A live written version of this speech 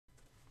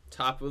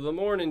Top of the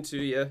morning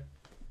to you.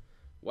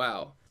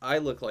 Wow, I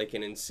look like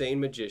an insane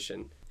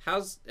magician.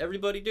 How's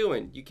everybody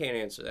doing? You can't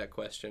answer that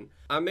question.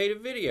 I made a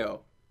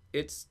video.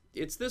 It's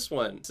this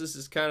one. This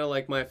is kind of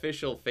like my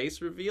official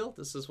face reveal.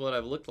 This is what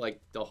I've looked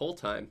like the whole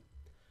time.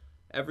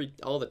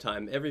 All the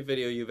time. Every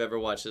video you've ever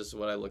watched, this is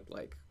what I looked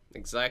like.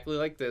 Exactly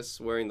like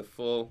this, wearing the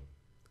full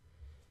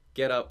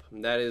get up.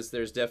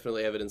 There's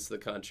definitely evidence to the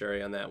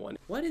contrary on that one.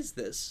 What is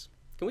this?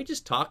 Can we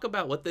just talk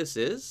about what this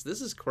is?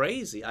 This is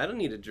crazy. I don't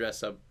need to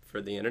dress up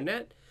for the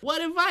internet.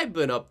 What have I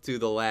been up to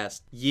the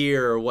last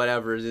year or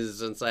whatever it is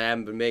since I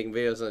haven't been making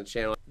videos on the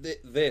channel?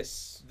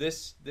 This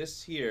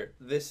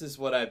is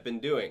what I've been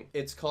doing.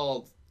 It's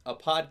called a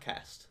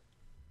podcast.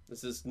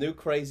 This is new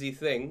crazy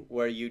thing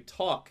where you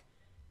talk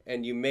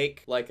and you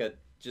make like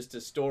just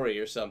a story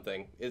or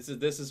something. It's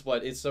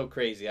so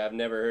crazy. I've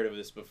never heard of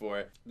this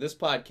before. This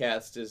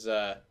podcast is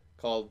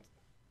called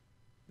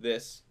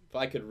this. If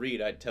I could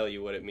read, I'd tell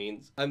you what it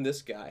means. I'm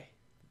this guy.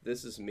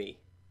 This is me.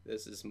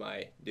 This is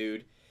my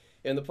dude.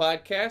 In the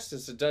podcast,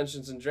 it's a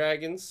Dungeons and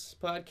Dragons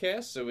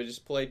podcast, so we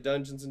just play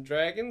Dungeons and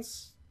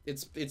Dragons.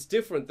 It's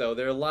different though.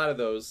 There are a lot of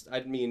those.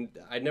 I mean,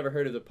 I'd never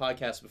heard of the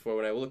podcast before.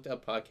 When I looked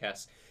up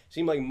podcasts, it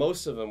seemed like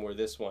most of them were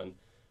this one,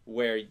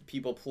 where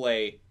people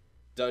play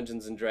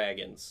Dungeons and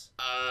Dragons.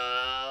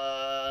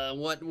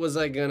 What was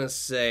I gonna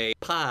say?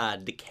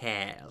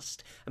 Podcast.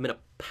 I'm in a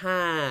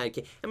podcast,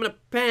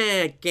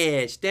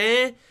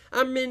 eh?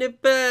 I'm in a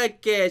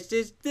podcast.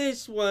 It's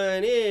this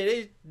one.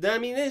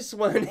 This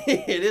one.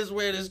 It is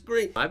where it's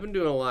great. I've been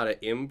doing a lot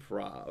of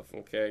improv,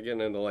 okay?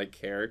 Getting into, like,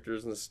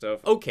 characters and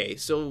stuff. Okay,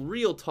 so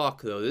real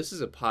talk, though. This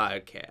is a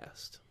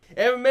podcast.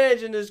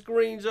 Imagine the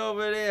screen's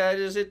over there. I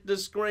just hit the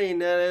screen.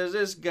 Now there's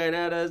this guy.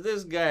 Now there's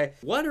this guy.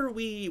 What is a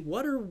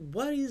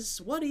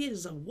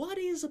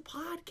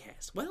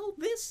podcast? Well,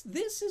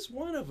 this is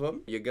one of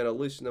them. You're gonna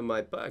listen to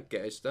my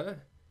podcast, huh?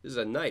 This is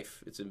a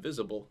knife. It's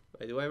invisible.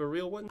 Do I have a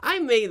real one? I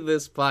made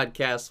this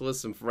podcast with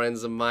some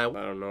friends of mine.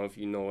 I don't know if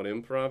you know what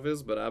improv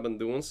is, but I've been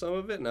doing some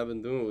of it, and I've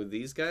been doing it with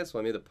these guys who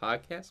I made the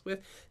podcast with.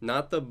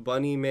 Not the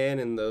bunny man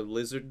and the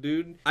lizard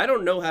dude. I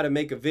don't know how to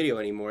make a video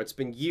anymore. It's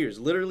been years.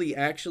 Literally,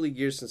 actually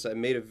years since I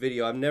made a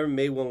video. I've never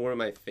made one where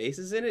my face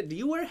is in it. Do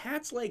you wear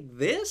hats like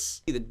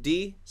this? The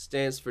D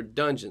stands for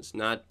dungeons.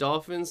 Not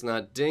dolphins,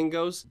 not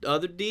dingoes. The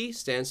other D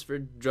stands for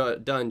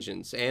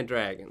Dungeons and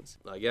Dragons.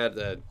 I got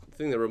the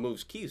thing that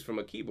removes keys from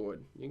a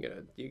keyboard. You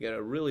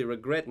gotta really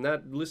regret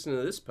not listening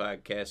to this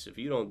podcast. If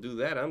you don't do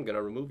that, I'm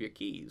gonna remove your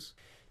keys.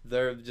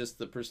 They're just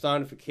the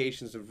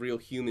personifications of real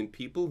human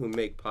people who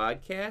make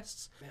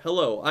podcasts.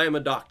 Hello, I am a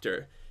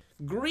doctor.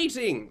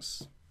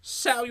 Greetings,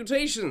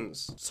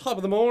 salutations, top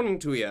of the morning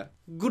to you.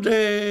 Good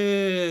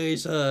day,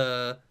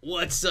 sir.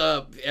 What's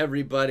up,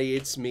 everybody?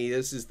 It's me.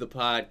 This is the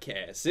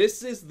podcast.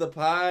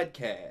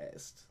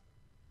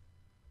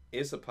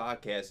 It's a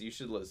podcast. You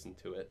should listen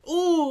to it.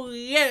 Ooh,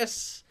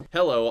 yes.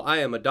 Hello, I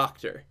am a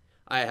doctor.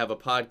 I have a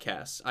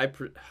podcast.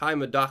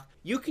 I'm a doc.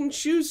 You can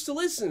choose to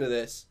listen to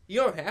this. You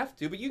don't have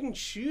to, but you can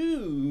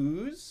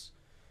choose.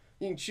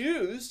 You can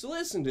choose to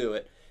listen to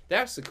it.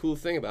 That's the cool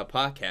thing about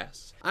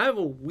podcasts. I have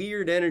a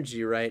weird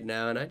energy right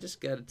now, and I just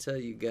got to tell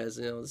you guys,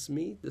 it's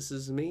me. This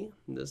is me.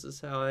 This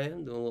is how I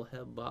am. Doing a little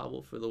head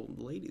bobble for the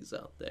ladies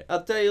out there.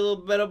 I'll tell you a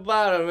little bit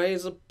about him.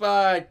 He's a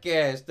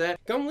podcast.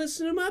 Come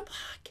listen to my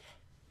podcast.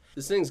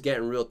 This thing's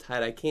getting real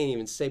tight. I can't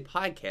even say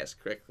podcast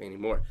correctly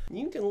anymore.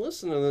 You can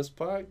listen to this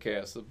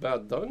podcast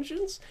about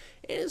dungeons,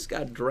 and it's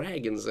got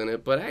dragons in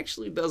it, but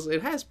actually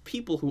it has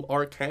people who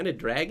are kind of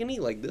dragony,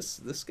 like this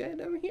guy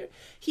down here.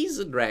 He's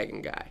a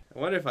dragon guy. I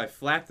wonder if I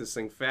flap this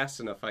thing fast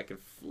enough I could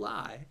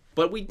fly.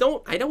 But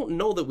I don't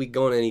know that we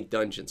go in any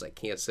dungeons. I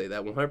can't say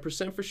that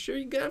 100% for sure.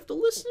 You're gonna have to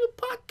listen to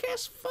the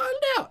podcast to find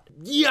out.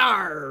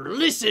 Yar!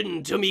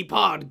 Listen to me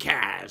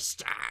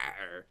podcast.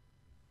 Arr.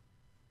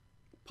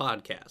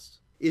 Podcast.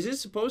 Is it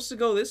supposed to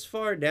go this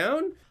far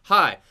down?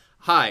 Hi,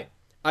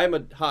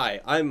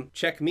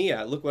 check me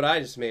out. Look what I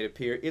just made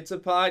appear. It's a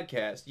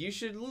podcast. You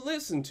should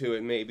listen to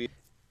it, maybe.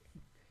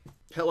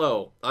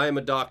 Hello, I am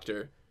a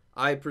doctor.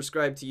 I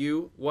prescribe to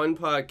you one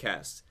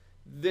podcast.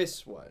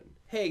 This one.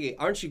 Hey,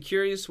 aren't you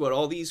curious what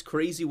all these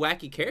crazy,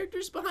 wacky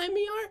characters behind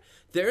me are?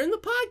 They're in the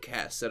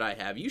podcast that I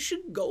have. You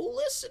should go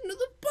listen to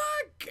the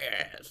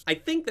podcast. I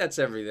think that's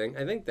everything.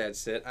 I think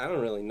that's it. I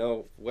don't really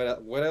know what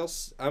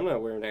else. I'm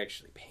not wearing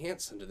actually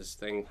pants under this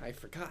thing. I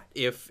forgot.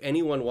 If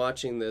anyone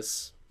watching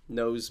this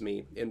knows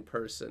me in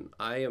person,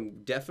 I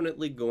am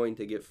definitely going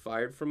to get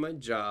fired from my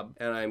job,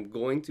 and I'm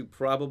going to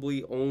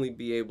probably only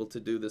be able to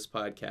do this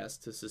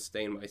podcast to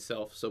sustain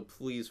myself. So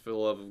please, for the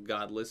love of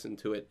God, listen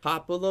to it.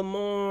 Top of the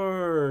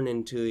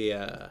morning to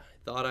ya.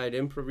 Thought I'd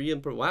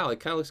improv. Wow, it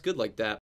kind of looks good like that.